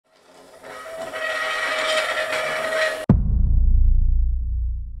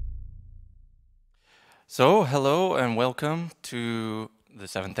So, hello and welcome to the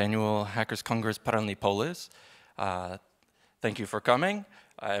 7th Annual Hackers Congress Paralimpolis. Thank you for coming,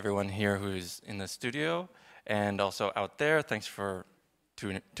 everyone here who's in the studio and also out there. Thanks for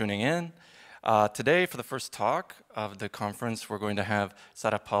tuning in. Today, for the first talk of the conference, we're going to have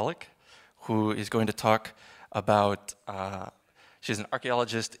SARA POLAK, who is going to talk about, she's an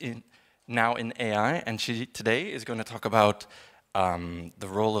archaeologist now in AI, and she today is going to talk about the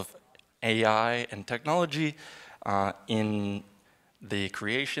role of AI and technology in the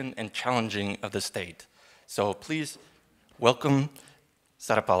creation and challenging of the state. So please welcome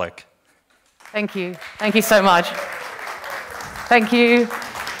SARA POLAK. Thank you. Thank you so much. Thank you.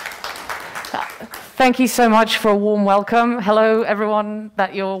 Thank you so much for a warm welcome. Hello, everyone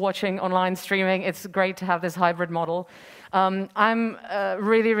that you're watching online streaming. It's great to have this hybrid model. I'm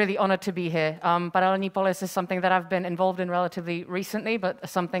really honored to be here. Paralimpolis is something that I've been involved in relatively recently, but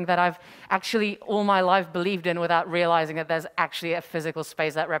something that I've actually all my life believed in without realizing that there's actually a physical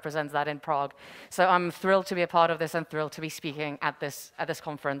space that represents that in Prague. So I'm thrilled to be a part of this and thrilled to be speaking at this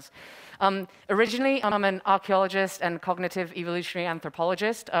conference. Originally, I'm an archaeologist and cognitive evolutionary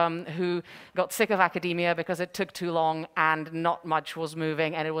anthropologist who got sick of academia because it took too long and not much was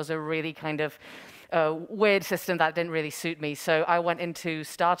moving, and it was a really kind of weird system that didn't really suit me. So I went into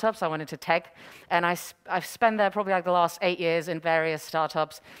startups, I went into tech, and I've spent there probably like the last 8 years in various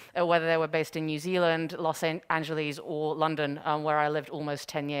startups, whether they were based in New Zealand, Los Angeles, or London, where I lived almost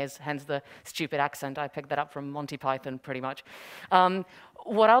 10 years, hence the stupid accent. I picked that up from Monty Python, pretty much.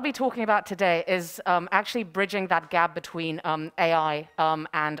 What I'll be talking about today is actually bridging that gap between AI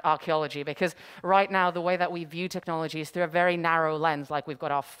and archaeology, because right now the way that we view technology is through a very narrow lens. Like, we've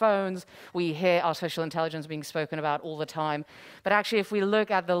got our phones, we hear artificial intelligence being spoken about all the time, but actually if we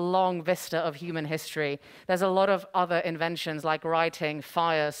look at the long vista of human history, there's a lot of other inventions like writing,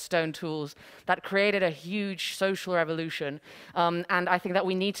 fire, stone tools that created a huge social revolution, and I think that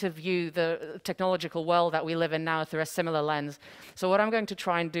we need to view the technological world that we live in now through a similar lens. So what I'm going to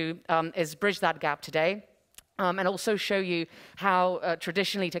try and do is bridge that gap today, and also show you how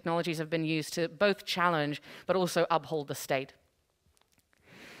traditionally technologies have been used to both challenge but also uphold the state.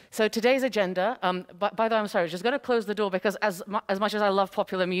 So today's agenda, by the way, I'm sorry, just going to close the door because as much as I love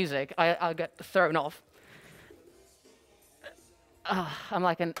popular music, I'll get thrown off. I'm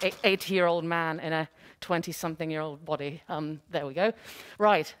like an 80-year-old man in a 20-something-year-old body. There we go.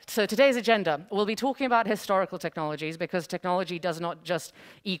 Right, so today's agenda, we'll be talking about historical technologies because technology does not just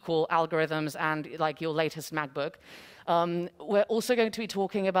equal algorithms and like your latest MacBook. We're also going to be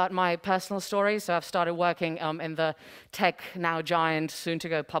talking about my personal story. So I've started working in the tech, now giant, soon to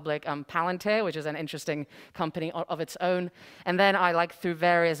go public Palantir, which is an interesting company of its own. And then through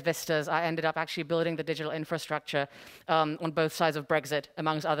various vistas, I ended up actually building the digital infrastructure on both sides of Brexit,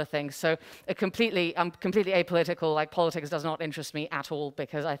 amongst other things. So I'm completely apolitical. Like, politics does not interest me at all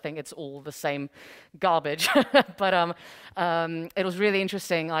because I think it's all the same garbage. But it was really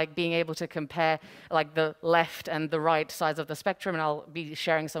interesting, like being able to compare like the left and the right sides of the spectrum, and I'll be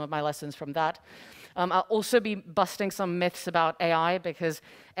sharing some of my lessons from that. I'll also be busting some myths about AI because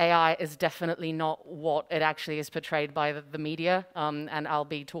AI is definitely not what it actually is portrayed by the media, and I'll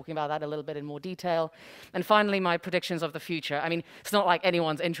be talking about that a little bit in more detail. And finally, my predictions of the future. I mean, it's not like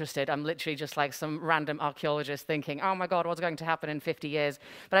anyone's interested. I'm literally just like some random archaeologist thinking, oh my God, what's going to happen in 50 years?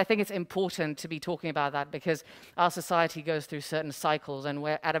 But I think it's important to be talking about that because our society goes through certain cycles, and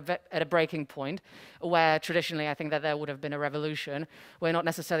we're at a breaking point where traditionally I think that there would have been a revolution. We're not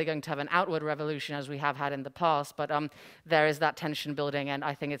necessarily going to have an outward revolution as we have had in the past, but there is that tension building, and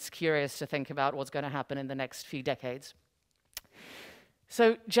I think it's curious to think about what's going to happen in the next few decades.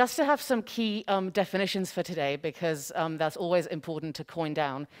 So just to have some key definitions for today, because that's always important to coin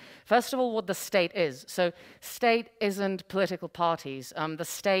down. First of all, what the state is. So state isn't political parties. The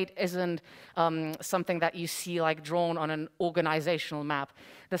state isn't something that you see like drawn on an organizational map.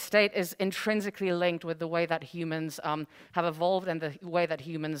 The state is intrinsically linked with the way that humans have evolved and the way that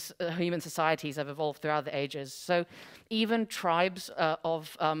human societies have evolved throughout the ages. So even tribes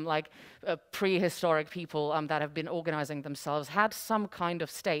of prehistoric people that have been organizing themselves had some kind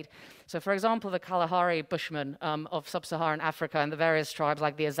of state. So for example, the Kalahari Bushmen of sub-Saharan Africa and the various tribes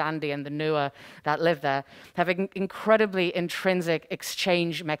like the Azandi and the Nua that live there have incredibly intrinsic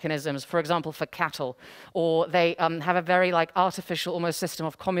exchange mechanisms, for example, for cattle. Or they have a very like artificial almost system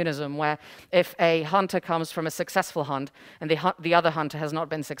of communism where if a hunter comes from a successful hunt and the other hunter has not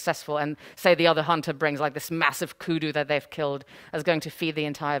been successful, and say the other hunter brings like this massive kudu that they've killed as going to feed the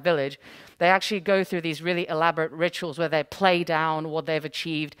entire village, they actually go through these really elaborate rituals where they play down what they've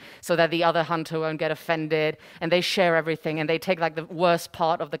achieved so that the other hunter won't get offended, and they share everything, and they take like the worst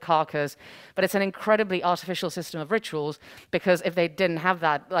part of the carcass. But it's an incredibly artificial system of rituals, because if they didn't have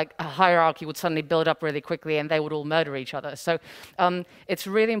that, like a hierarchy would suddenly build up really quickly and they would all murder each other. So it's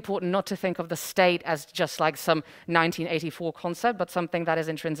really important not to think of the state as just like some 1984 concept, but something that is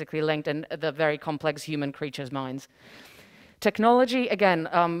intrinsically linked in the very complex human creatures' minds. Technology, again,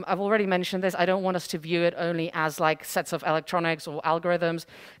 I've already mentioned this. I don't want us to view it only as like sets of electronics or algorithms.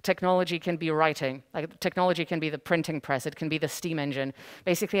 Technology can be writing. Like, technology can be the printing press. It can be the steam engine.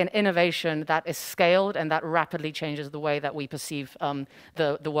 Basically an innovation that is scaled and that rapidly changes the way that we perceive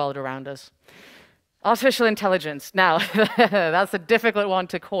the world around us. Artificial intelligence. Now, that's a difficult one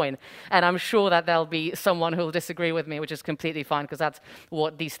to coin, and I'm sure that there'll be someone who'll disagree with me, which is completely fine, because that's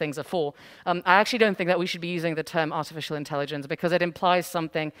what these things are for. I actually don't think that we should be using the term artificial intelligence, because it implies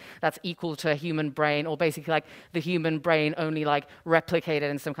something that's equal to a human brain, or basically like the human brain only like replicated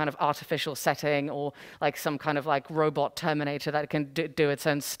in some kind of artificial setting, or like some kind of like robot Terminator that can do its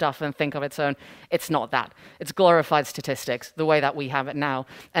own stuff and think of its own. It's not that. It's glorified statistics, the way that we have it now,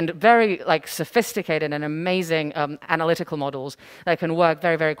 and very like sophisticated and amazing analytical models that can work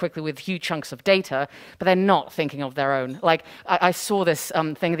very, very quickly with huge chunks of data, but they're not thinking of their own. Like, I saw this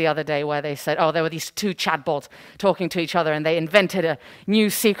thing the other day where they said, oh, there were these two chatbots talking to each other, and they invented a new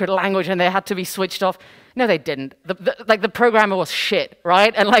secret language, and they had to be switched off. No, they didn't. Like, the programmer was shit,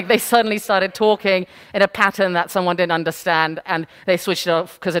 right? And like, they suddenly started talking in a pattern that someone didn't understand, and they switched it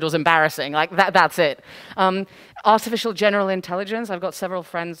off because it was embarrassing. Like, that's it. Artificial general intelligence. I've got several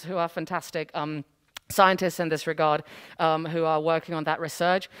friends who are fantastic scientists in this regard, who are working on that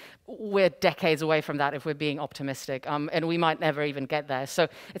research. We're decades away from that if we're being optimistic, and we might never even get there. So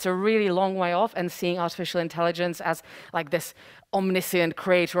it's a really long way off, and seeing artificial intelligence as like this omniscient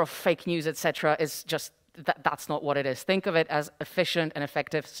creator of fake news, etc., is just, that's not what it is. Think of it as efficient and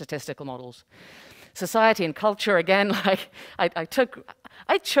effective statistical models. Society and culture, again, like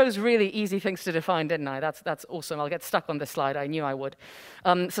I chose really easy things to define, didn't I? That's awesome. I'll get stuck on this slide. I knew I would.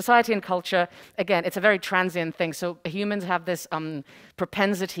 Society and culture, again, it's a very transient thing. So humans have this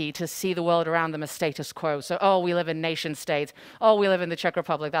propensity to see the world around them as status quo. So, oh, we live in nation states. Oh, we live in the Czech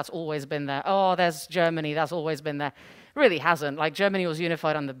Republic. That's always been there. Oh, there's Germany. That's always been there. Really hasn't. Like, Germany was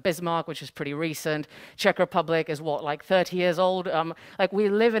unified under Bismarck, which is pretty recent. Czech Republic is what, like 30 years old? Like, we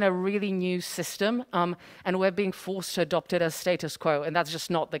live in a really new system, and we're being forced to adopt it as status quo, and that's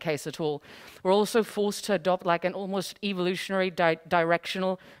just not the case at all. We're also forced to adopt like an almost evolutionary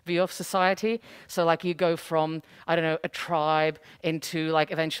directional view of society. So like, you go from, I don't know, a tribe into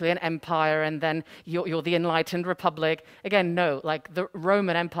like eventually an empire, and then you're the enlightened republic. Again, no, like the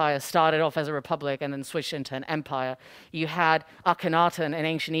Roman Empire started off as a republic and then switched into an empire. You had Akhenaten in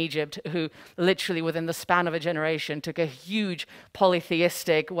ancient Egypt, who literally within the span of a generation took a huge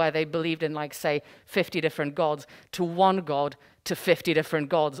polytheistic, where they believed in like, say, 50 different gods, to one god, to 50 different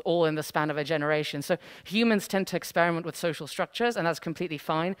gods, all in the span of a generation. So humans tend to experiment with social structures, and that's completely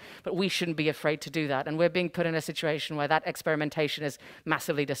fine, but we shouldn't be afraid to do that. And we're being put in a situation where that experimentation is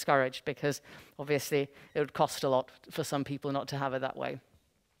massively discouraged, because obviously it would cost a lot for some people not to have it that way.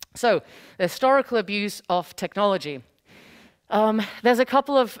 So, the historical abuse of technology. There's a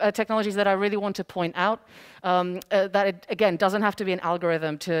couple of technologies that I really want to point out, that it, again, doesn't have to be an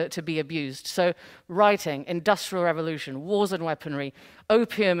algorithm to be abused. So writing, industrial revolution, wars and weaponry,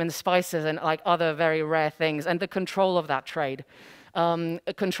 opium and spices and like other very rare things, and the control of that trade.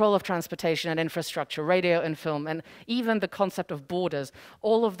 Control of transportation and infrastructure, radio and film, and even the concept of borders.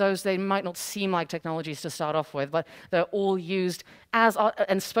 All of those, they might not seem like technologies to start off with, but they're all used as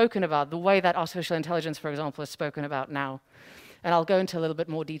and spoken about the way that artificial intelligence, for example, is spoken about now. And I'll go into a little bit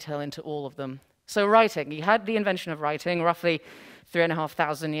more detail into all of them. So writing, you had the invention of writing roughly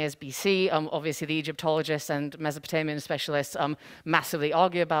 3,500 years BC. Obviously, the Egyptologists and Mesopotamian specialists massively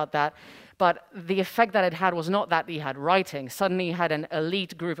argue about that. But the effect that it had was not that you had writing. Suddenly you had an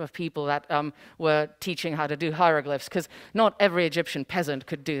elite group of people that were teaching how to do hieroglyphs, because not every Egyptian peasant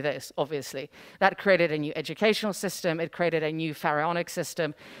could do this, obviously. That created a new educational system. It created a new pharaonic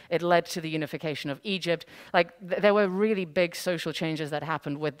system. It led to the unification of Egypt. Like, there were really big social changes that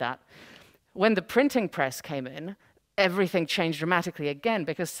happened with that. When the printing press came in, everything changed dramatically again,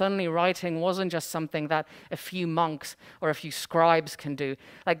 because suddenly writing wasn't just something that a few monks or a few scribes can do.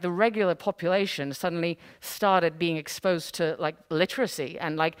 Like, the regular population suddenly started being exposed to like literacy,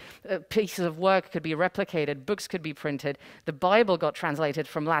 and like pieces of work could be replicated, books could be printed. The Bible got translated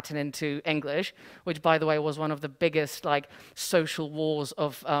from Latin into English, which, by the way, was one of the biggest like social wars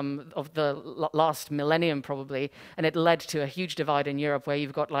of the last millennium probably, and it led to a huge divide in Europe, where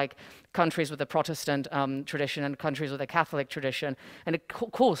you've got like countries with a Protestant tradition and countries with a Catholic tradition, and it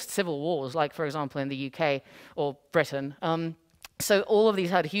caused civil wars, like, for example, in the UK or Britain. So all of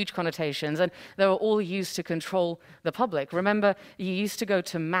these had huge connotations, and they were all used to control the public. Remember, you used to go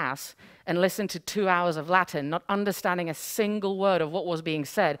to Mass and listen to 2 hours of Latin, not understanding a single word of what was being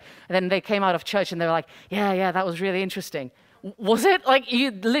said. And then they came out of church and they were like, yeah, that was really interesting. Was it? Like, you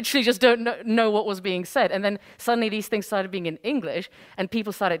literally just don't know what was being said. And then suddenly these things started being in English, and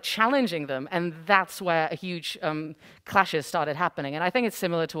people started challenging them, and that's where a huge clashes started happening. And I think it's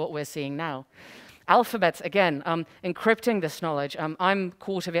similar to what we're seeing now. Alphabets, again, encrypting this knowledge. I'm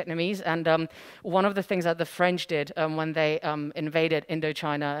quarter Vietnamese, and one of the things that the French did when they invaded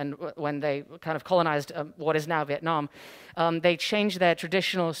Indochina and when they kind of colonized what is now Vietnam, they changed their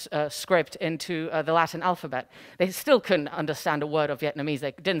traditional script into the Latin alphabet. They still couldn't understand a word of Vietnamese.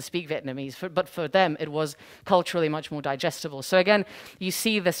 They didn't speak Vietnamese, but for them, it was culturally much more digestible. So again, you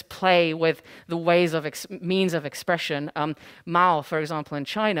see this play with the ways of means of expression. Mao, for example, in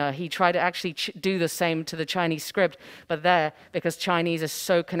China, he tried to actually do the same to the Chinese script, but there, because Chinese is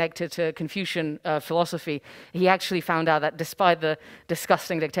so connected to Confucian philosophy, he actually found out that despite the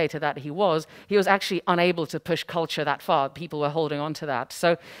disgusting dictator that he was actually unable to push culture that far. People were holding on to that.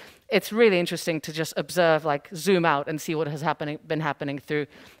 So it's really interesting to just observe, like zoom out and see what has been happening through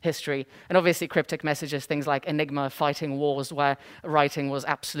history. And obviously cryptic messages, things like Enigma, fighting wars, where writing was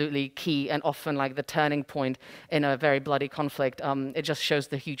absolutely key and often like the turning point in a very bloody conflict. It just shows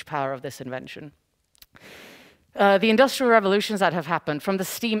the huge power of this invention. The industrial revolutions that have happened, from the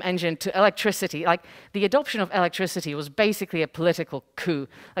steam engine to electricity, like the adoption of electricity was basically a political coup.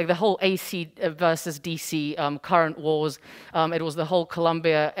 Like the whole AC versus DC current wars, it was the whole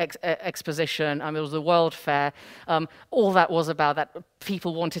Columbia exposition, it was the World Fair. All that was about that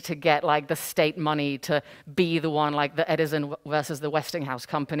people wanted to get like the state money to be the one, like the Edison versus the Westinghouse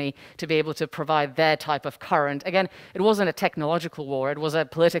company, to be able to provide their type of current. Again, it wasn't a technological war, it was a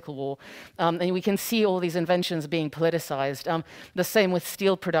political war. And we can see all these inventions being politicized. The same with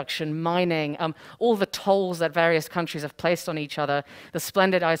steel production, mining, all the tolls that various countries have placed on each other, the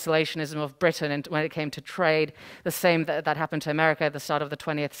splendid isolationism of Britain when it came to trade, the same that happened to America at the start of the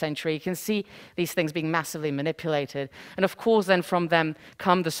 20th century. You can see these things being massively manipulated. And of course, then from them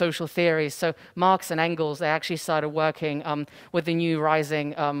come the social theories. So Marx and Engels, they actually started working with the new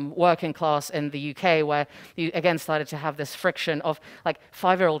rising working class in the UK, where you again started to have this friction of like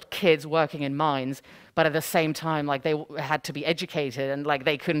 5-year-old kids working in mines, but at the same time, like they had to be educated, and like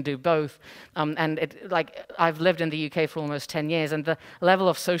they couldn't do both. And it, like I've lived in the UK for almost 10 years, and the level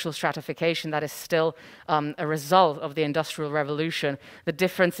of social stratification that is still a result of the Industrial Revolution, the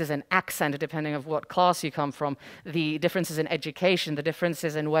differences in accent depending on what class you come from, the differences in education, the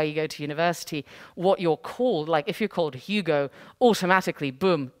differences in where you go to university, what you're called. Like if you're called Hugo, automatically,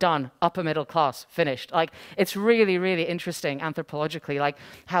 boom, done, upper middle class, finished. Like it's really, really interesting anthropologically, like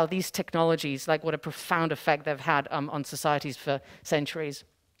how these technologies, like what a profound effect they've had on societies for centuries.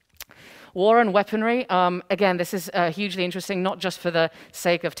 War and weaponry, again, this is hugely interesting, not just for the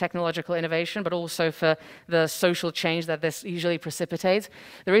sake of technological innovation, but also for the social change that this usually precipitates.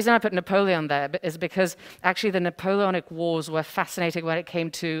 The reason I put Napoleon there is because actually the Napoleonic Wars were fascinating when it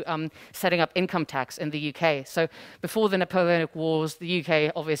came to setting up income tax in the UK. So before the Napoleonic Wars, the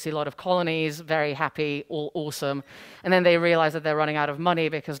UK, obviously a lot of colonies, very happy, all awesome. And then they realized that they're running out of money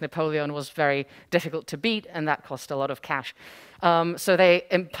because Napoleon was very difficult to beat, and that cost a lot of cash. So they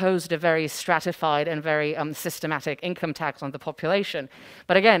imposed a very stratified and very systematic income tax on the population.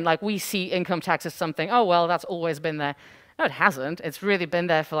 But again, like we see income tax as something, oh, well, that's always been there. No, it hasn't. It's really been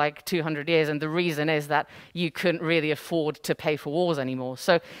there for like 200 years, and the reason is that you couldn't really afford to pay for wars anymore.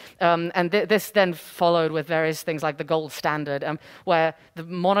 So, this then followed with various things like the gold standard, where the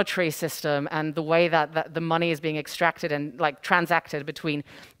monetary system and the way that the money is being extracted and like transacted between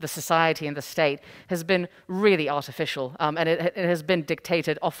the society and the state has been really artificial, and it has been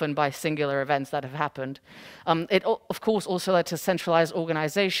dictated often by singular events that have happened. It, of course, also led to centralized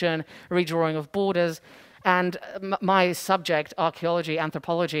organization, redrawing of borders. And my subject, archaeology,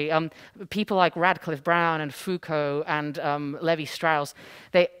 anthropology, people like Radcliffe Brown and Foucault and Levi-Strauss,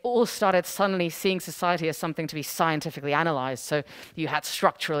 they all started suddenly seeing society as something to be scientifically analyzed. So you had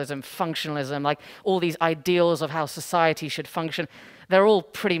structuralism, functionalism, like all these ideals of how society should function. they're all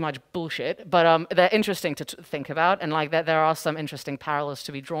pretty much bullshit, but they're interesting to think about, and like there are some interesting parallels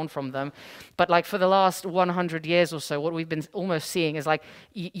to be drawn from them. But like for the last 100 years or so, what we've been almost seeing is like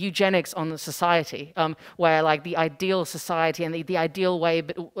eugenics on the society, where like the ideal society and the ideal way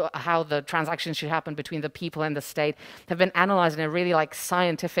how the transactions should happen between the people and the state have been analyzed in a really like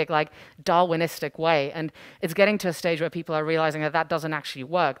scientific, like Darwinistic way. And it's getting to a stage where people are realizing that that doesn't actually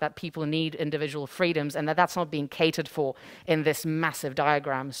work, that people need individual freedoms, and that that's not being catered for in this massive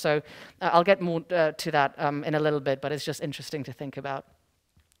diagram. So I'll get more to that in a little bit, but it's just interesting to think about.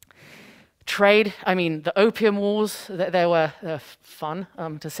 Trade, I mean, the opium wars, they were fun,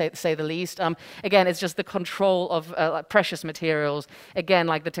 to say the least. Again, it's just the control of precious materials. Again,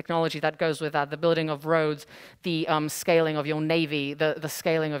 like the technology that goes with that, the building of roads, the scaling of your navy, the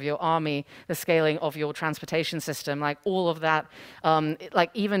scaling of your army, the scaling of your transportation system, like all of that. Like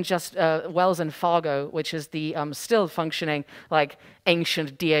even just Wells and Fargo, which is the still functioning, like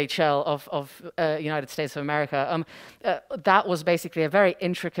ancient DHL of United States of America. That was basically a very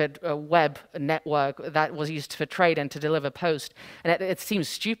intricate web network that was used for trade and to deliver post. And it seems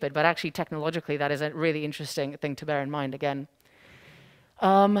stupid, but actually technologically that is a really interesting thing to bear in mind again.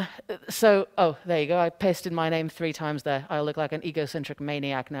 So, oh, there you go. I pasted my name 3 times there. I look like an egocentric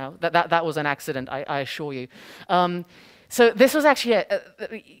maniac now. That was an accident, I assure you. So this was actually a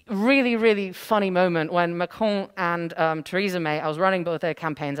really, really funny moment when Macron and Theresa May, I was running both their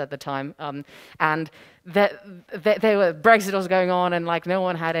campaigns at the time, and Brexit was going on, and like no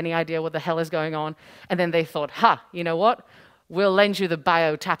one had any idea what the hell is going on. And then they thought, ha, you know what? We'll lend you the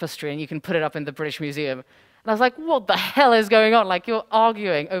Bayeux tapestry and you can put it up in the British Museum. And I was like, what the hell is going on? Like, you're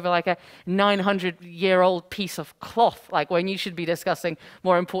arguing over like a 900-year-old piece of cloth, like when you should be discussing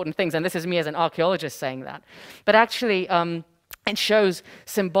more important things. And this is me as an archaeologist saying that. But actually, it shows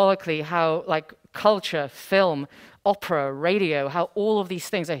symbolically how like culture, film, opera, radio, how all of these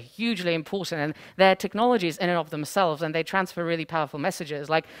things are hugely important, and they're technologies in and of themselves, and they transfer really powerful messages.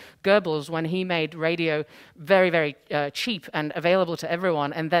 Like Goebbels, when he made radio very, very cheap and available to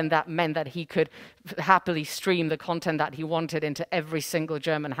everyone, and then that meant that he could happily stream the content that he wanted into every single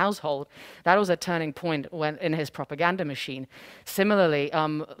German household. That was a turning point when in his propaganda machine. Similarly,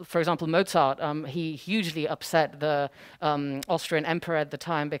 for example, Mozart, he hugely upset the Austrian emperor at the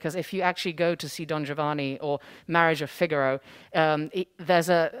time, because if you actually go to see Don Giovanni or Marriage of Figaro, there's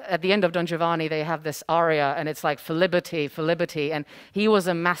at the end of Don Giovanni, they have this aria, and it's like for liberty, and he was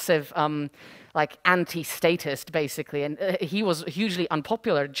a massive like anti-statist, basically, and he was hugely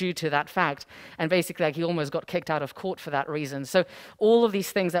unpopular due to that fact, and basically like he almost got kicked out of court for that reason. So all of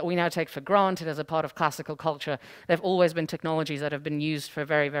these things that we now take for granted as a part of classical culture, they've always been technologies that have been used for a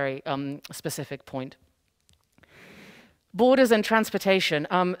very, very specific point. Borders and transportation.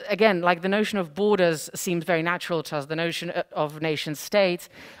 Again, like the notion of borders seems very natural to us, the notion of nation states.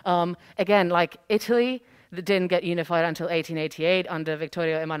 Again, like Italy, that didn't get unified until 1888 under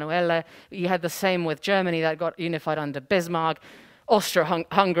Vittorio Emanuele. You had the same with Germany that got unified under Bismarck.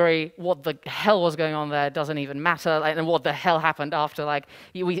 Austria-Hungary, what the hell was going on there doesn't even matter, like, and what the hell happened after, like,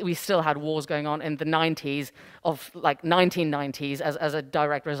 we still had wars going on in the 90s, of like 1990s as a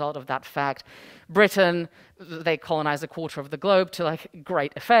direct result of that fact. Britain, they colonized a quarter of the globe to like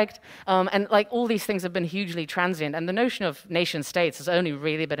great effect, and like all these things have been hugely transient, and the notion of nation states has only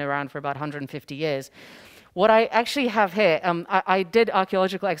really been around for about 150 years. What I actually have here, I did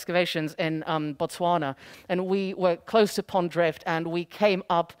archaeological excavations in Botswana, and we were close to Pond Drift, and we came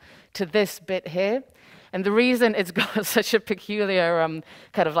up to this bit here. And the reason it's got such a peculiar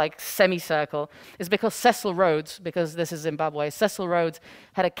kind of like semicircle is because Cecil Rhodes, because this is Zimbabwe, Cecil Rhodes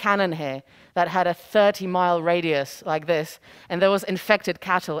had a cannon here that had a 30-mile radius like this, and there was infected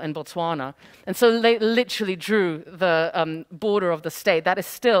cattle in Botswana. And so they literally drew the border of the state that is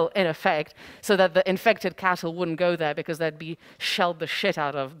still in effect so that the infected cattle wouldn't go there because they'd be shelled the shit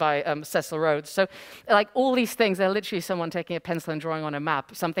out of by Cecil Rhodes. So like all these things, they're literally someone taking a pencil and drawing on a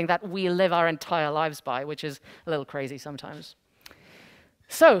map, something that we live our entire lives by, which is a little crazy sometimes.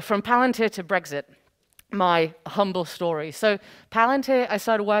 So from Palantir to Brexit, my humble story. So Palantir, I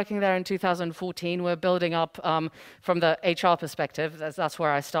started working there in 2014. We're building up from the HR perspective. That's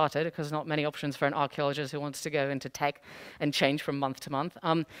where I started, because not many options for an archaeologist who wants to go into tech and change from month to month.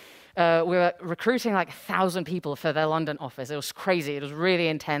 We were recruiting like 1,000 people for their London office. It was crazy. It was really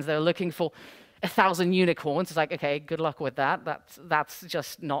intense. They were looking for 1,000 unicorns. It's like, okay, good luck with that. That's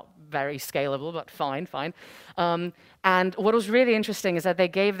just not very scalable, but fine. And what was really interesting is that they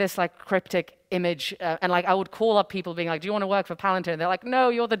gave this like cryptic image, and like I would call up people being like, do you want to work for Palantir? And they're like, no,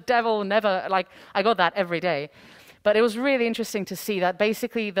 you're the devil, never. Like I got that every day. But it was really interesting to see that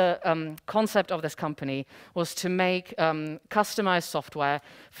basically the concept of this company was to make customized software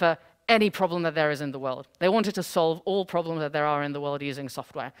for any problem that there is in the world. They wanted to solve all problems that there are in the world using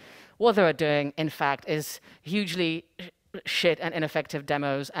software. What they were doing, in fact, is hugely shit and ineffective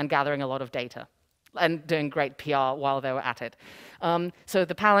demos and gathering a lot of data and doing great PR while they were at it. So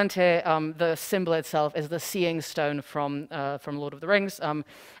the Palantir, the symbol itself is the seeing stone from Lord of the Rings,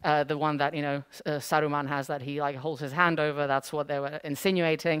 the one that Saruman has that he like holds his hand over. That's what they were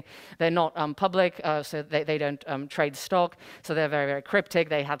insinuating. They're not public, so they don't trade stock. So they're very, very cryptic.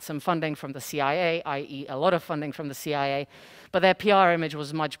 They had some funding from the CIA, i.e., a lot of funding from the CIA. But their PR image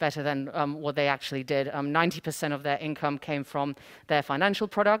was much better than what they actually did. 90% of their income came from their financial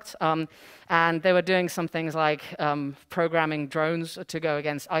products. And they were doing some things like programming drones to go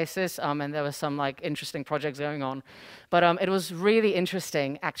against ISIS. And there were some like interesting projects going on. But it was really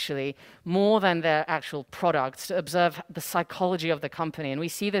interesting, actually, more than their actual products, to observe the psychology of the company. And we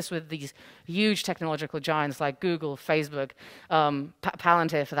see this with these huge technological giants like Google, Facebook,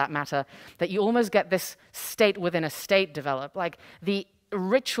 Palantir for that matter, that you almost get this state within a state develop. Like the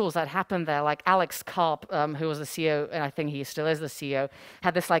rituals that happened there, like Alex Karp, who was the CEO, and I think he still is the CEO,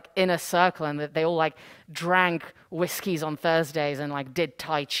 had this like inner circle, and they all like drank whiskeys on Thursdays and like did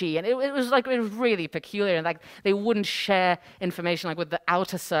Tai Chi, and it was really peculiar, and like they wouldn't share information like with the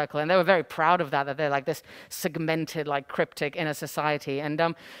outer circle, and they were very proud of that they're like this segmented, like cryptic inner society, and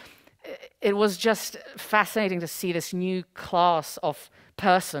it was just fascinating to see this new class of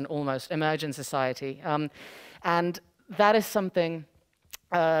person almost emerge in society, and that is something.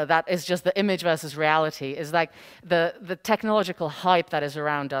 That is just the image versus reality, is like the technological hype that is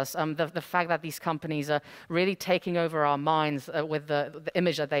around us, the fact that these companies are really taking over our minds with the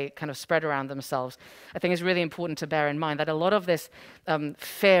image that they kind of spread around themselves. I think it's really important to bear in mind that a lot of this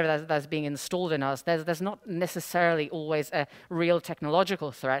fear that's being installed in us, there's not necessarily always a real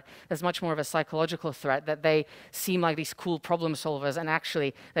technological threat. There's much more of a psychological threat, that they seem like these cool problem solvers, and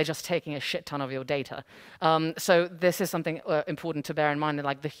actually they're just taking a shit ton of your data. So this is something important to bear in mind,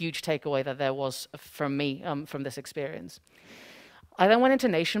 like the huge takeaway that there was from me from this experience. I then went into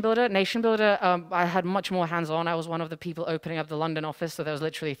Nation Builder. Nation Builder, I had much more hands-on. I was one of the people opening up the London office, so there was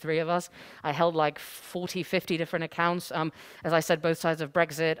literally 3 of us. I held like 40, 50 different accounts. As I said, both sides of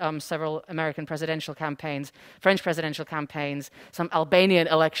Brexit, several American presidential campaigns, French presidential campaigns, some Albanian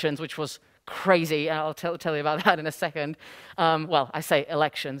elections, which was crazy, and I'll tell you about that in a second. Well, I say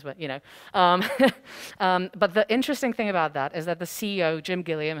elections, but but the interesting thing about that is that the CEO, Jim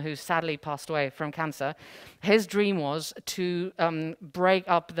Gilliam, who sadly passed away from cancer, his dream was to break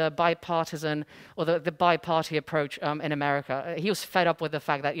up the bipartisan or the bi-party approach in America. He was fed up with the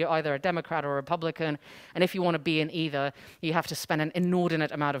fact that you're either a Democrat or a Republican, and if you want to be in either, you have to spend an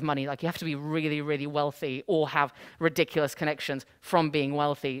inordinate amount of money. Like you have to be really, really wealthy or have ridiculous connections from being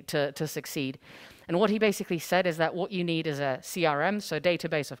wealthy to succeed. And what he basically said is that what you need is a CRM, so a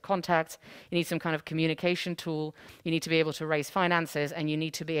database of contacts. You need some kind of communication tool. You need to be able to raise finances, and you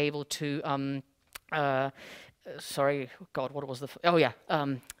need to be able to sorry, God, what was the... Oh, yeah,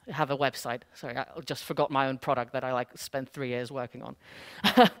 have a website. Sorry, I just forgot my own product that I like spent 3 years working on.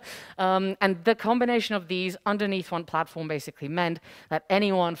 And the combination of these underneath one platform basically meant that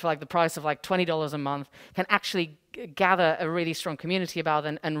anyone for like the price of like $20 a month can actually gather a really strong community about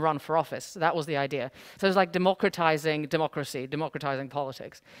them and run for office. So that was the idea. So it was like democratizing democracy, democratizing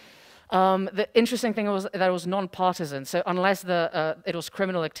politics. The interesting thing was that it was non-partisan, so unless it was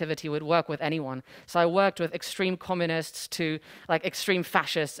criminal activity, it would work with anyone. So I worked with extreme communists to like extreme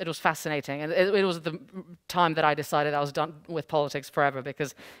fascists. It was fascinating, and it was the time that I decided I was done with politics forever,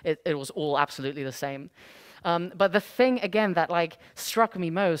 because it was all absolutely the same. But the thing, again, that like struck me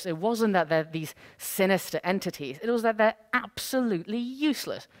most, it wasn't that they're these sinister entities. It was that they're absolutely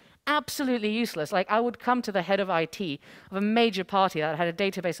useless. Absolutely useless. Like I would come to the head of IT of a major party that had a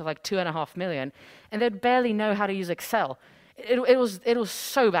database of like 2.5 million, and they'd barely know how to use Excel. It was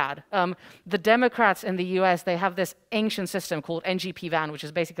so bad. The Democrats in the US, they have this ancient system called NGP-VAN, which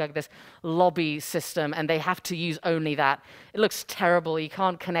is basically like this lobby system, and they have to use only that. It looks terrible. You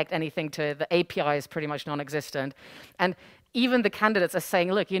can't connect anything to it. The API is pretty much non-existent. And even the candidates are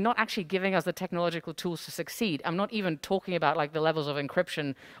saying, look, you're not actually giving us the technological tools to succeed. I'm not even talking about like the levels of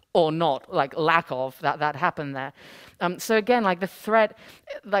encryption or not, like lack of, that happened there. So again, like the threat,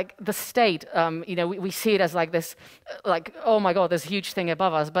 like the state, we see it as like this, like, oh my God, this huge thing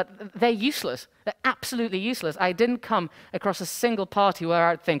above us, but they're useless. They're absolutely useless. I didn't come across a single party where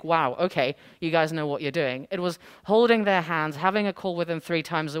I'd think, wow, okay, you guys know what you're doing. It was holding their hands, having a call with them 3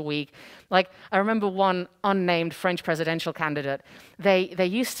 times a week. Like, I remember one unnamed French presidential candidate, they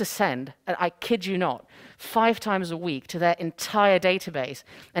used to send, and I kid you not, 5 times a week to their entire database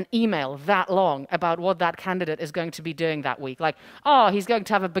an email that long about what that candidate is going to be doing that week. Like, oh, he's going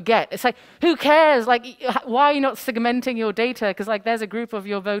to have a baguette. It's like, who cares? Like, why are you not segmenting your data? Because like, there's a group of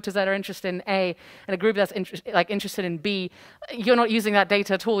your voters that are interested in A and a group that's interested in B. You're not using that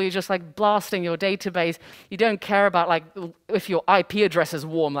data at all. You're just like blasting your database. You don't care about like if your IP address is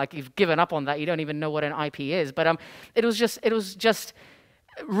warm. Like, you've given up on that. You don't even know what an IP is. But it was just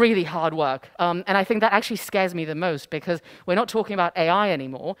really hard work. And I think that actually scares me the most, because we're not talking about AI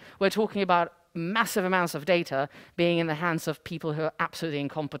anymore. We're talking about massive amounts of data being in the hands of people who are absolutely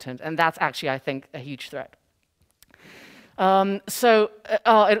incompetent. And that's actually, I think, a huge threat. I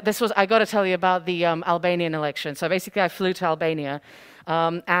got to tell you about the Albanian election. So basically, I flew to Albania.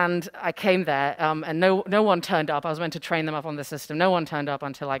 And I came there, and no one turned up. I was meant to train them up on the system. No one turned up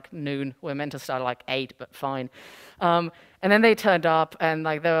until like noon. We were meant to start at like 8, but fine. And then they turned up, and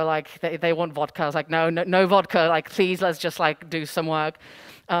like they were like, they want vodka. I was like, no vodka. Like, please, let's just like do some work.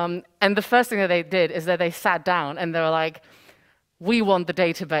 And the first thing that they did is that they sat down, and they were like, we want the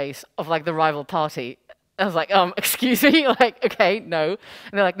database of like the rival party. I was like, excuse me? Like, okay, no. And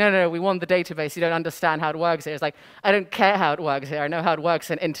they're like, no, we want the database. You don't understand how it works here. It's like, I don't care how it works here. I know how it works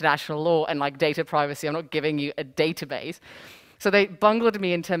in international law and like data privacy. I'm not giving you a database. So they bungled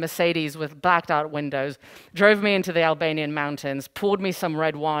me into a Mercedes with blacked out windows, drove me into the Albanian mountains, poured me some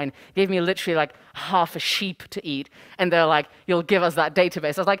red wine, gave me literally like half a sheep to eat. And they're like, you'll give us that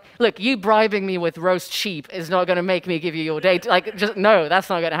database. I was like, look, you bribing me with roast sheep is not going to make me give you your data. Like, just no, that's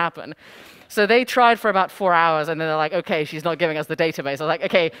not going to happen. So they tried for about 4 hours, and then they're like, okay, she's not giving us the database. I was like,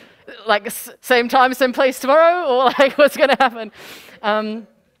 okay, like same time, same place tomorrow? Or like, what's going to happen?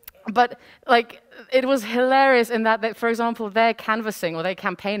 But like, it was hilarious in that, for example, their canvassing or their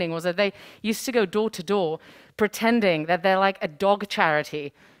campaigning was that they used to go door to door pretending that they're like a dog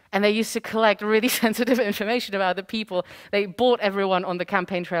charity. And they used to collect really sensitive information about the people. They bought everyone on the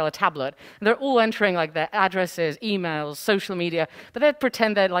campaign trail a tablet. And they're all entering like their addresses, emails, social media, but they'd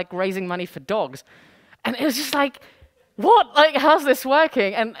pretend they're like raising money for dogs. And it was just like, what? Like, how's this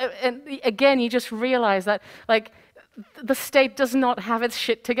working? And again, you just realize that like the state does not have its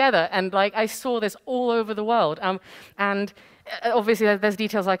shit together. And like, I saw this all over the world. And obviously, there's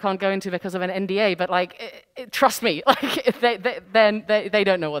details I can't go into because of an NDA, but like, trust me, like they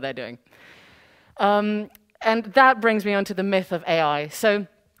don't know what they're doing. And that brings me on to the myth of AI. So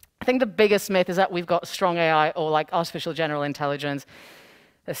I think the biggest myth is that we've got strong AI or like artificial general intelligence.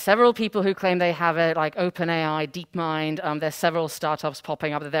 There's several people who claim they have it, like OpenAI, DeepMind. There's several startups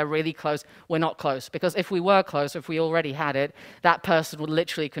popping up that they're really close. We're not close, because if we were close, if we already had it, that person would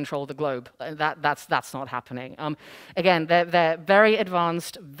literally control the globe. That's not happening. Again, they're very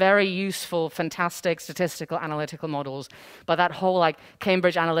advanced, very useful, fantastic statistical analytical models, but that whole like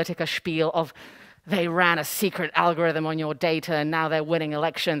Cambridge Analytica spiel of they ran a secret algorithm on your data and now they're winning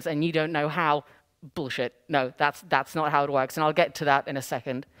elections and you don't know how. Bullshit. No, that's not how it works, and I'll get to that in a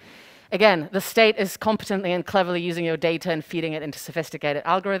second. Again, the state is competently and cleverly using your data and feeding it into sophisticated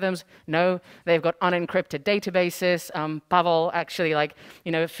algorithms. No, they've got unencrypted databases. Pavel actually, like,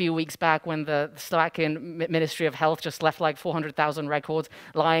 a few weeks back when the Slovakian Ministry of Health just left like 400,000 records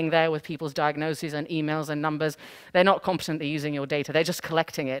lying there with people's diagnoses and emails and numbers. They're not competently using your data. They're just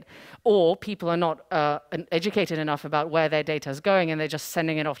collecting it. Or people are not educated enough about where their data is going, and they're just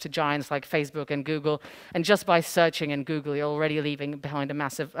sending it off to giants like Facebook and Google. And just by searching in Google, you're already leaving behind a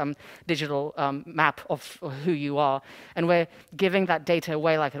massive digital map of who you are, and we're giving that data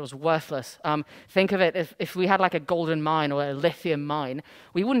away like it was worthless. Think of it, if we had like a golden mine or a lithium mine,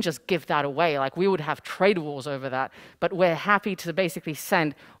 we wouldn't just give that away. Like, we would have trade wars over that, but we're happy to basically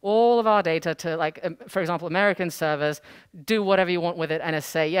send all of our data to, like, for example, American servers, do whatever you want with it, and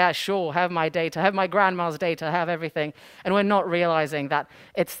say, yeah, sure, have my data, have my grandma's data, have everything. And we're not realizing that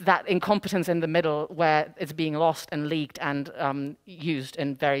it's that incompetence in the middle where it's being lost and leaked and used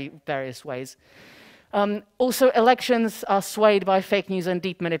in various ways. Also, elections are swayed by fake news and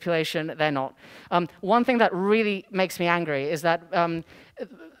deep manipulation. They're not. One thing that really makes me angry is that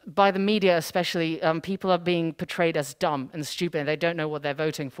by the media especially, people are being portrayed as dumb and stupid. They don't know what they're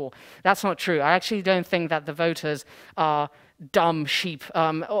voting for. That's not true. I actually don't think that the voters are dumb sheep.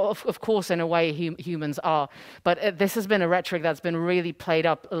 Of course, in a way, humans are. But this has been a rhetoric that's been really played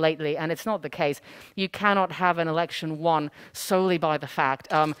up lately, and it's not the case. You cannot have an election won solely by the fact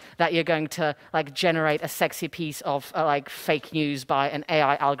that you're going to like generate a sexy piece of like fake news by an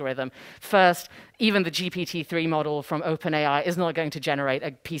AI algorithm. First, even the GPT-3 model from OpenAI is not going to generate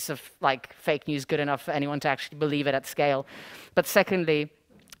a piece of like fake news good enough for anyone to actually believe it at scale. But secondly,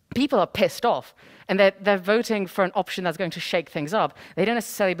 people are pissed off, and they're voting for an option that's going to shake things up. They don't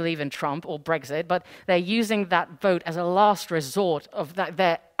necessarily believe in Trump or Brexit, but they're using that vote as a last resort of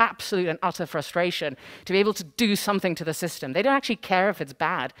their absolute and utter frustration to be able to do something to the system. They don't actually care if it's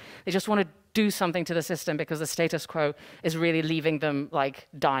bad. They just want to do something to the system because the status quo is really leaving them like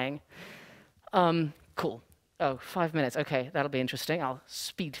dying. Cool. Oh, 5 minutes. OK, that'll be interesting. I'll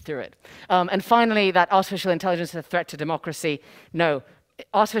speed through it. And finally, that artificial intelligence is a threat to democracy. No.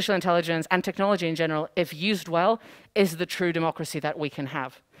 Artificial intelligence and technology in general, if used well, is the true democracy that we can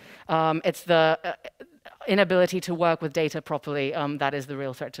have. It's the inability to work with data properly that is the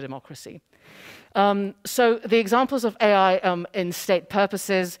real threat to democracy. So the examples of AI in state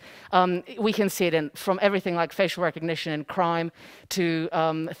purposes, we can see it from everything like facial recognition in crime to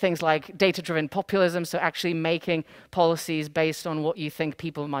things like data-driven populism, so actually making policies based on what you think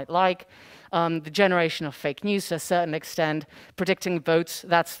people might like. The generation of fake news to a certain extent, predicting votes,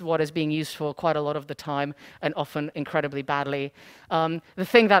 that's what is being used for quite a lot of the time, and often incredibly badly. The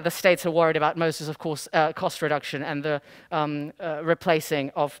thing that the states are worried about most is, of course, cost reduction and the replacing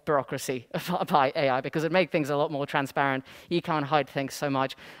of bureaucracy by AI, because it makes things a lot more transparent. You can't hide things so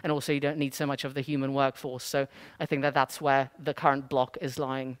much, and also you don't need so much of the human workforce. So I think that that's where the current block is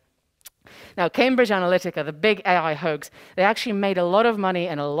lying. Now, Cambridge Analytica, the big AI hoax, they actually made a lot of money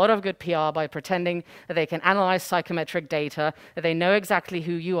and a lot of good PR by pretending that they can analyze psychometric data, that they know exactly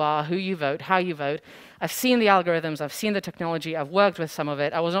who you are, who you vote, how you vote. I've seen the algorithms, I've seen the technology, I've worked with some of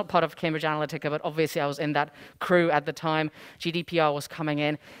it. I was not part of Cambridge Analytica, but obviously I was in that crew at the time. GDPR was coming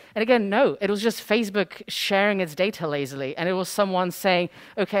in. And again, no, it was just Facebook sharing its data lazily. And it was someone saying,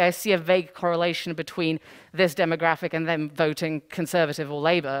 OK, I see a vague correlation between this demographic and them voting Conservative or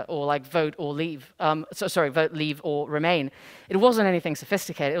Labour, or like vote or leave. Vote, leave, or remain. It wasn't anything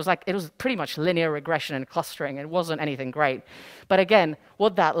sophisticated. It was pretty much linear regression and clustering. It wasn't anything great. But again,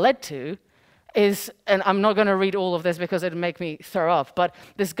 what that led to is, and I'm not going to read all of this because it'd make me throw up, but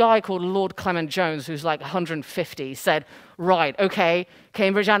this guy called Lord Clement Jones, who's like 150, said, right, OK,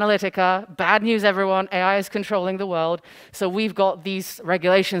 Cambridge Analytica, bad news, everyone, AI is controlling the world, so we've got these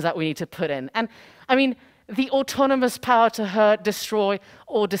regulations that we need to put in. And I mean, the autonomous power to hurt, destroy,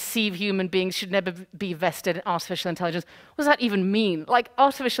 or deceive human beings should never be vested in artificial intelligence. What does that even mean? Like,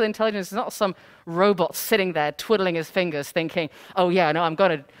 artificial intelligence is not some robot sitting there twiddling his fingers thinking, oh yeah, no, I'm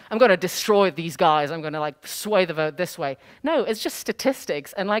gonna destroy these guys, I'm gonna like sway the vote this way. No, it's just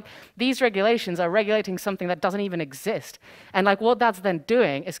statistics. And like, these regulations are regulating something that doesn't even exist. And like, what that's then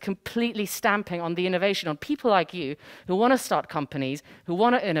doing is completely stamping on the innovation, on people like you who want to start companies, who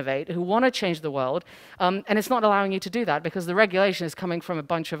want to innovate, who want to change the world. And it's not allowing you to do that because the regulation is coming from a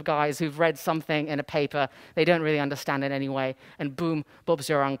bunch of guys who've read something in a paper, they don't really understand it anyway, and boom, Bob's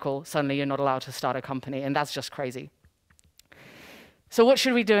your uncle, suddenly you're not allowed to start a company, and that's just crazy. So what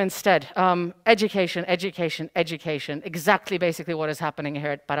should we do instead? Education, education, education, exactly basically what is happening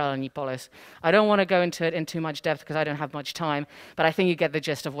here at Paralelní. I don't want to go into it in too much depth because I don't have much time, but I think you get the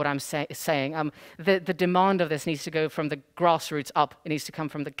gist of what I'm saying. The demand of this needs to go from the grassroots up. It needs to come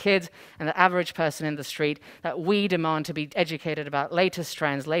from the kids and the average person in the street, that we demand to be educated about latest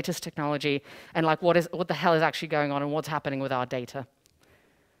trends, latest technology, and like what the hell is actually going on and what's happening with our data.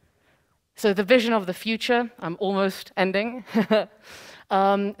 So the vision of the future, I'm almost ending.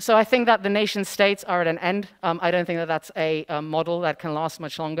 So I think that the nation states are at an end. I don't think that that's a model that can last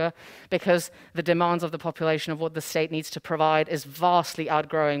much longer, because the demands of the population of what the state needs to provide is vastly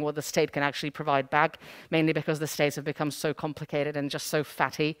outgrowing what the state can actually provide back, mainly because the states have become so complicated and just so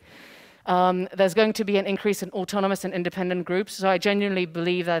fatty. There's going to be an increase in autonomous and independent groups. So I genuinely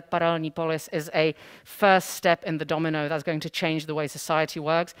believe that Paralelní is a first step in the domino that's going to change the way society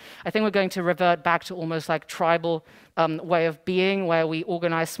works. I think we're going to revert back to almost like tribal way of being, where we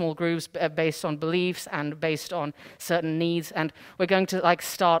organize small groups based on beliefs and based on certain needs. And we're going to like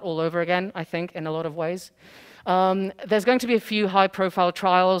start all over again, I think, in a lot of ways. There's going to be a few high-profile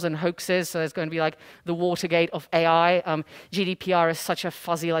trials and hoaxes, so there's going to be like the Watergate of AI. GDPR is such a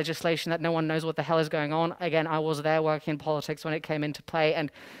fuzzy legislation that no one knows what the hell is going on. Again, I was there working in politics when it came into play,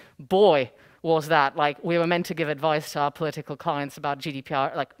 and boy, was that, like, we were meant to give advice to our political clients about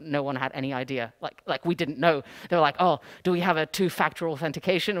GDPR, like, no one had any idea. Like we didn't know. They were like, oh, do we have a two-factor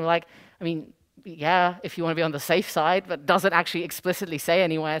authentication? And we're like, I mean, yeah, if you want to be on the safe side, but doesn't actually explicitly say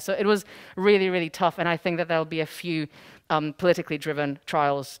anywhere. So it was really, really tough, and I think that there'll be a few politically driven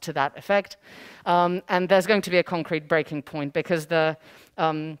trials to that effect. And there's going to be a concrete breaking point, because the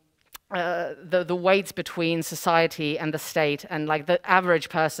weights between society and the state, and like the average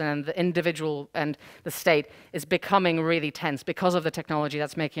person and the individual and the state, is becoming really tense because of the technology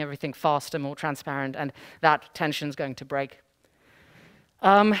that's making everything faster, more transparent, and that tension is going to break.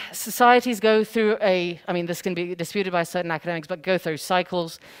 Societies go through I mean, this can be disputed by certain academics, but go through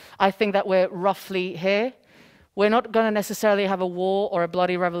cycles. I think that we're roughly here. We're not going to necessarily have a war or a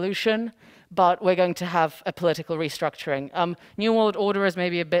bloody revolution, but we're going to have a political restructuring. New World Order is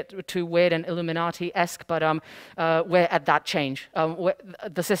maybe a bit too weird and Illuminati-esque, but we're at that change.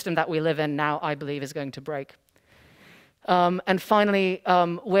 The system that we live in now, I believe, is going to break. And finally,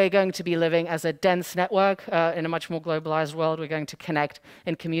 we're going to be living as a dense network in a much more globalized world. We're going to connect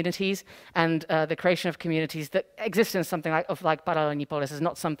in communities, and the creation of communities, the existence something like paralelní polis is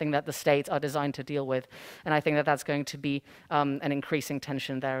not something that the states are designed to deal with. And I think that that's going to be an increasing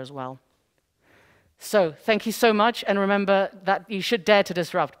tension there as well. So thank you so much, and remember that you should dare to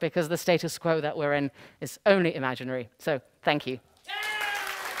disrupt, because the status quo that we're in is only imaginary. So thank you.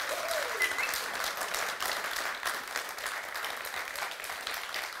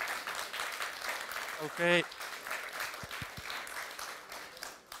 Okay.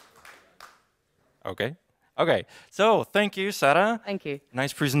 Okay. So thank you, Sara. Thank you.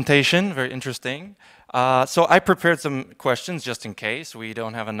 Nice presentation, very interesting. So I prepared some questions just in case we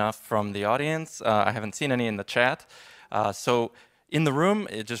don't have enough from the audience. I haven't seen any in the chat. So in the room,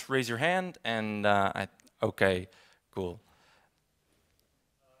 just raise your hand and okay, cool.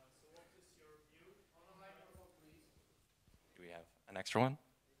 So what is your view on a microphone, please? Do we have an extra one?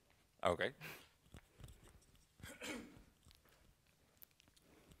 Okay.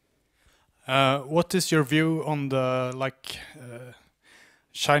 What is your view on the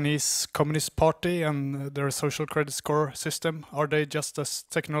Chinese Communist Party and their social credit score system? Are they just as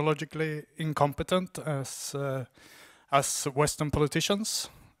technologically incompetent as Western politicians?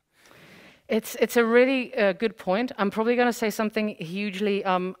 It's a really good point. I'm probably going to say something hugely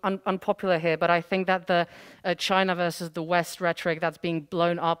unpopular here, but I think that the China versus the West rhetoric that's being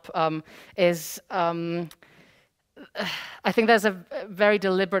blown up is... I think there's a very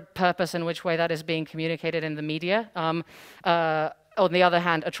deliberate purpose in which way that is being communicated in the media. On the other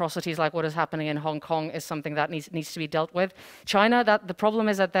hand, atrocities like what is happening in Hong Kong is something that needs to be dealt with. China, the problem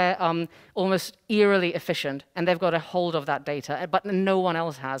is that they're almost eerily efficient, and they've got a hold of that data, but no one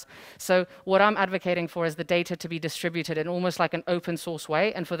else has. So what I'm advocating for is the data to be distributed in almost like an open source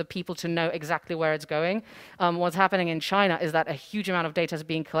way, and for the people to know exactly where it's going. What's happening in China is that a huge amount of data is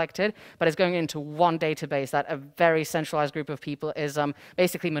being collected, but it's going into one database that a very centralized group of people is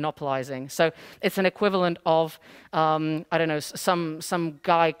basically monopolizing. So it's an equivalent of, I don't know, some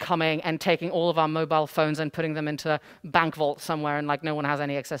guy coming and taking all of our mobile phones and putting them into a bank vault somewhere, and like no one has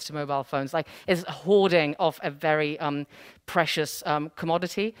any access to mobile phones. Like it's hoarding of a very precious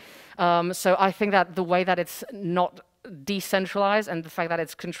commodity. So I think that the way that it's not decentralized and the fact that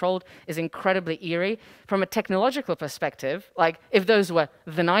it's controlled is incredibly eerie. From a technological perspective, like if those were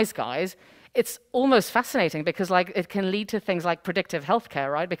the nice guys, it's almost fascinating because like it can lead to things like predictive healthcare,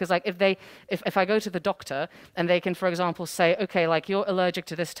 right? Because like if I go to the doctor and they can, for example, say, okay, like you're allergic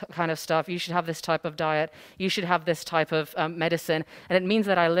to this kind of stuff, you should have this type of diet, you should have this type of medicine, and it means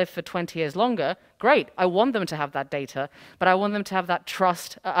that I live for 20 years longer, great. I want them to have that data, but I want them to have that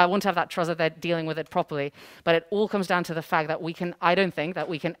trust. I want to have that trust that they're dealing with it properly. But it all comes down to the fact that I don't think that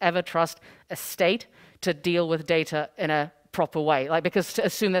we can ever trust a state to deal with data in a proper way, like, because to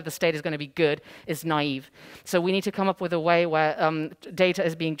assume that the state is going to be good is naive. So we need to come up with a way where data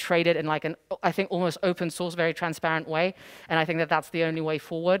is being traded in like I think almost open source, very transparent way, and I think that that's the only way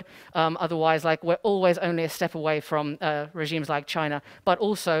forward. Otherwise, like we're always only a step away from regimes like China. But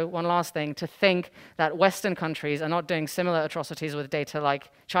also, one last thing, to think that Western countries are not doing similar atrocities with data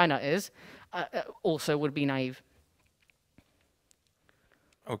like China is, also would be naive.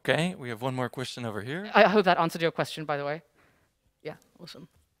 Okay, we have one more question over here. I hope that answered your question, by the way. Yeah, awesome.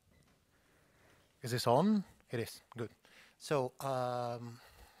 Is this on? It is. Good. So I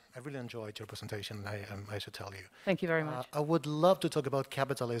really enjoyed your presentation, I should tell you. Thank you very much. I would love to talk about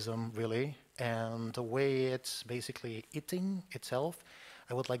capitalism, really, and the way it's basically eating itself.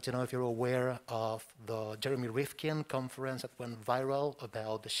 I would like to know if you're aware of the Jeremy Rifkin conference that went viral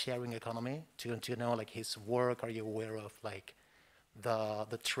about the sharing economy. Do you know like his work? Are you aware of like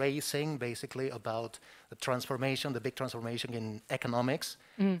the tracing basically about the transformation, the big transformation in economics,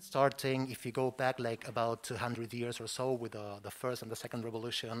 starting if you go back like about 200 years or so with the first and the second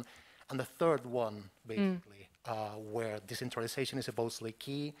revolution, and the third one basically, where decentralization is supposedly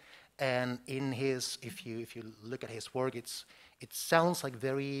key. And in his, if you look at his work, it sounds like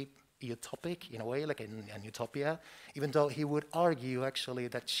very utopic in a way, like an utopia, even though he would argue actually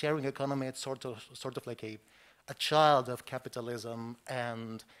that sharing economy is sort of like a child of capitalism,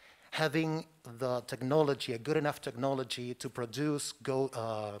 and having the technology, a good enough technology to produce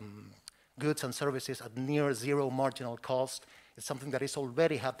goods and services at near zero marginal cost It's something that is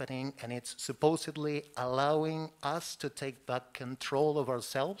already happening, and it's supposedly allowing us to take back control of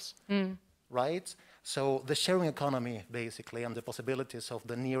ourselves, right? So the sharing economy, basically, and the possibilities of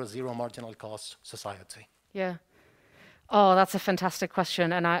the near zero marginal cost society. Yeah. Oh, that's a fantastic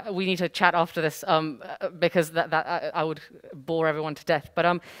question, and we need to chat after this because I would bore everyone to death.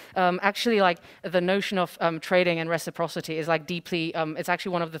 But actually, like the notion of trading and reciprocity is like deeply. It's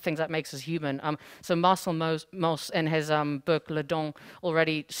actually one of the things that makes us human. So Marcel Mauss in his book Le Don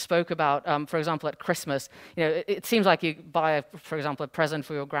already spoke about, for example, at Christmas. You know, it seems like you buy, for example, a present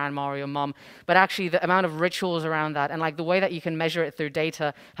for your grandma or your mom, but actually the amount of rituals around that and like the way that you can measure it through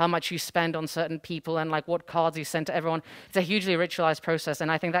data, how much you spend on certain people, and like what cards you send to everyone. It's a hugely ritualized process,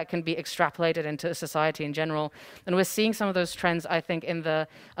 and I think that can be extrapolated into society in general. And we're seeing some of those trends, I think, in the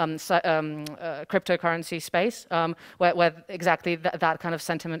cryptocurrency space, where exactly that kind of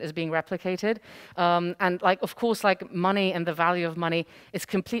sentiment is being replicated. And like, of course, like money and the value of money is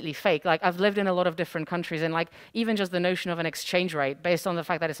completely fake. Like I've lived in a lot of different countries, and like even just the notion of an exchange rate based on the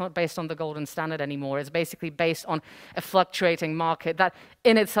fact that it's not based on the golden standard anymore, it's basically based on a fluctuating market that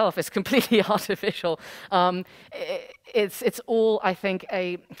in itself is completely artificial. It's all, I think,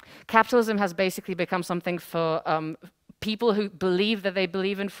 capitalism has basically become something for people who believe that they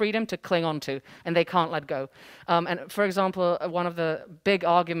believe in freedom to cling on to, and they can't let go. And for example, one of the big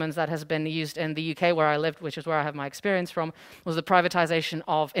arguments that has been used in the UK where I lived, which is where I have my experience from, was the privatization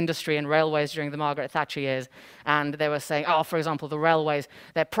of industry and railways during the Margaret Thatcher years. And they were saying, oh, for example, the railways,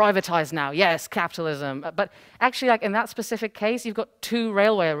 they're privatized now. Yes, capitalism. But actually, like in that specific case, you've got 2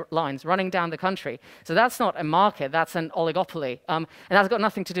 railway lines running down the country. So that's not a market, that's an oligopoly. And that's got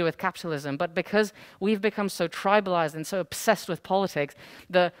nothing to do with capitalism. But because we've become so tribalized and so obsessed with politics,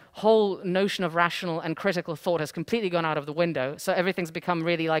 the whole notion of rational and critical thought has completely gone out of the window. So everything's become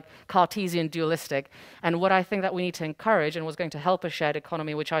really like Cartesian dualistic. And what I think that we need to encourage, and what's going to help a shared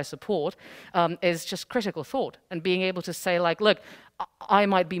economy, which I support, is just critical thought and being able to say like, look, I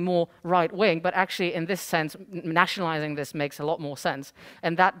might be more right-wing, but actually in this sense, nationalizing this makes a lot more sense.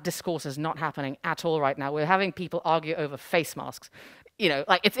 And that discourse is not happening at all right now. We're having people argue over face masks. You know,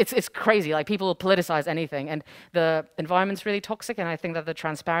 like it's crazy. Like people will politicize anything, and the environment's really toxic. And I think that the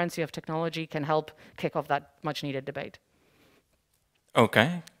transparency of technology can help kick off that much-needed debate.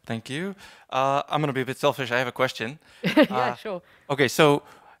 Okay, thank you. I'm going to be a bit selfish. I have a question. Yeah, sure. Okay, so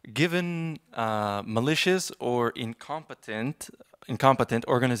given malicious or incompetent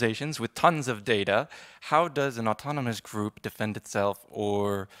organizations with tons of data, how does an autonomous group defend itself,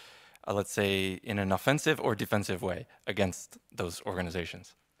 or let's say in an offensive or defensive way against those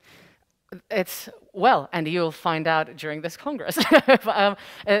organizations? Well, and you'll find out during this Congress.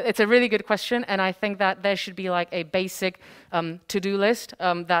 It's a really good question, and I think that there should be like a basic to-do list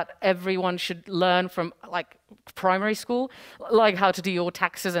that everyone should learn from like primary school, like how to do your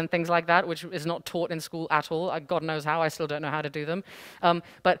taxes and things like that, which is not taught in school at all. God knows how, I still don't know how to do them.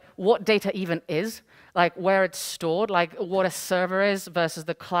 But what data even is, like where it's stored, like what a server is versus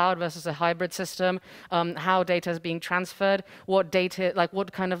the cloud versus a hybrid system, how data is being transferred, what data, like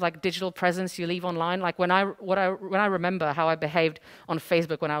what kind of like digital presence you leave online. Like when I remember how I behaved on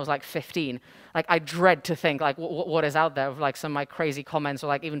Facebook when I was like 15, like I dread to think like what is out there of like some of my crazy comments or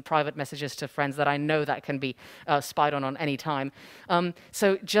like even private messages to friends that I know that can be spied on any time.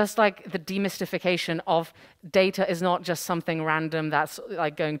 So just like the demystification of data is not just something random that's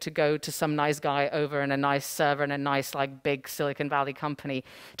like going to go to some nice guy over in a nice server in a nice like big Silicon Valley company.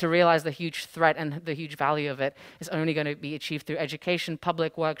 To realize the huge threat and the huge value of it is only going to be achieved through education,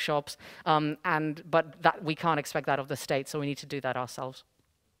 public workshops, but that we can't expect that of the state, so we need to do that ourselves.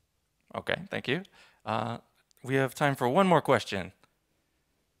 Okay, thank you. We have time for one more question.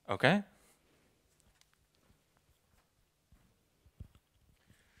 Okay.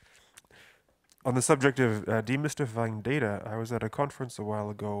 On the subject of demystifying data, I was at a conference a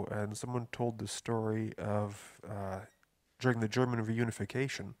while ago, and someone told the story of during the German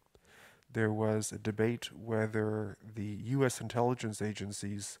reunification, there was a debate whether the US intelligence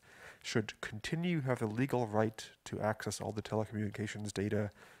agencies should continue to have the legal right to access all the telecommunications data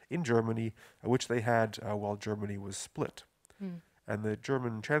in Germany, which they had while Germany was split. And the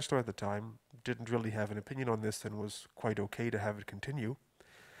German chancellor at the time didn't really have an opinion on this and was quite okay to have it continue.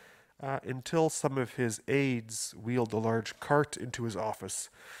 Until some of his aides wheeled a large cart into his office,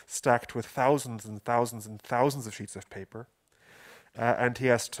 stacked with thousands and thousands and thousands of sheets of paper. And he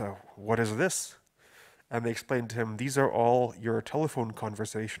asked, what is this? And they explained to him, these are all your telephone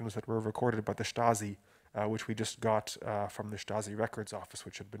conversations that were recorded by the Stasi, which we just got from the Stasi Records Office,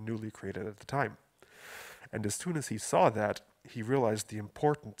 which had been newly created at the time. And as soon as he saw that, he realized the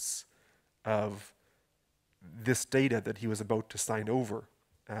importance of this data that he was about to sign over.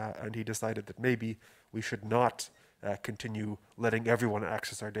 And he decided that maybe we should not continue letting everyone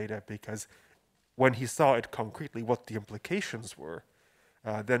access our data, because when he saw it concretely, what the implications were,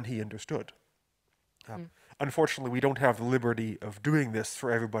 then he understood. Unfortunately, we don't have the liberty of doing this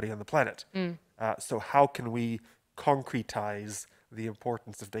for everybody on the planet. So how can we concretize the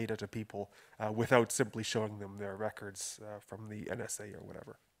importance of data to people without simply showing them their records from the NSA or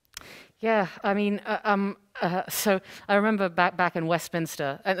whatever? Yeah, I mean, so I remember back in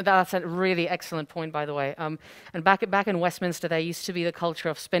Westminster, and that's a really excellent point, by the way. And back in Westminster, there used to be the culture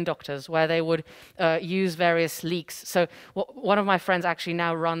of spin doctors, where they would use various leaks. So one of my friends actually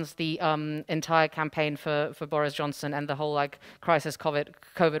now runs the entire campaign for Boris Johnson and the whole crisis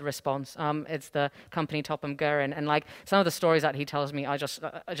COVID response. It's the company Topham Guerin, and some of the stories that he tells me are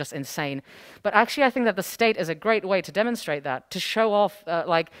just insane. But actually, I think that the state is a great way to demonstrate that, to show off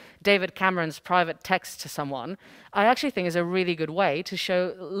David Cameron's private text to someone. I actually think is a really good way to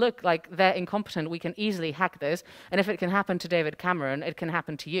show, look, they're incompetent, we can easily hack this, and if it can happen to David Cameron, it can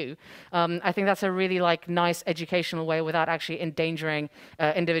happen to you. I think that's a really nice educational way without actually endangering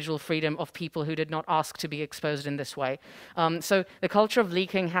individual freedom of people who did not ask to be exposed in this way. So the culture of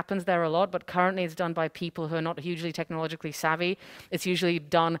leaking happens there a lot, but currently it's done by people who are not hugely technologically savvy. It's usually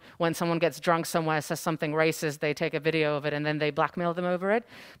done when someone gets drunk somewhere, says something racist, they take a video of it, and then they blackmail them over it.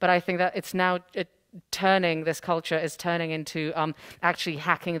 But I think that it's now this culture is turning into actually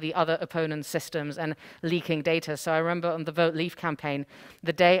hacking the other opponent's systems and leaking data. So I remember on the Vote Leave campaign,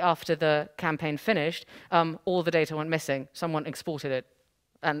 the day after the campaign finished, all the data went missing. Someone exported it.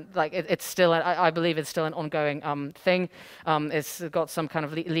 And it's still, I believe it's still an ongoing thing. It's got some kind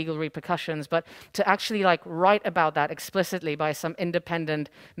of legal repercussions. But to actually write about that explicitly by some independent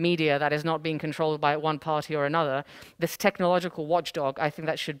media that is not being controlled by one party or another, this technological watchdog, I think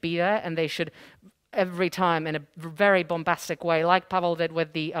that should be there, and they should every time in a very bombastic way, like Pavel did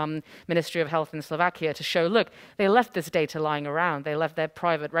with the Ministry of Health in Slovakia, to show, look, they left this data lying around, they left their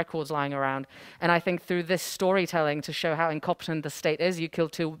private records lying around. And I think through this storytelling to show how incompetent the state is, you kill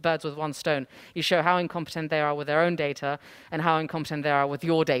two birds with one stone. You show how incompetent they are with their own data and how incompetent they are with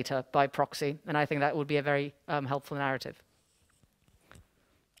your data by proxy. And I think that would be a very helpful narrative.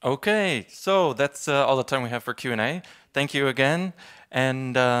 Okay, so that's all the time we have for Q&A. Thank you again.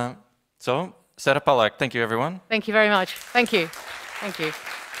 And so, SARA POLAK, thank you, everyone. Thank you very much. Thank you. Thank you.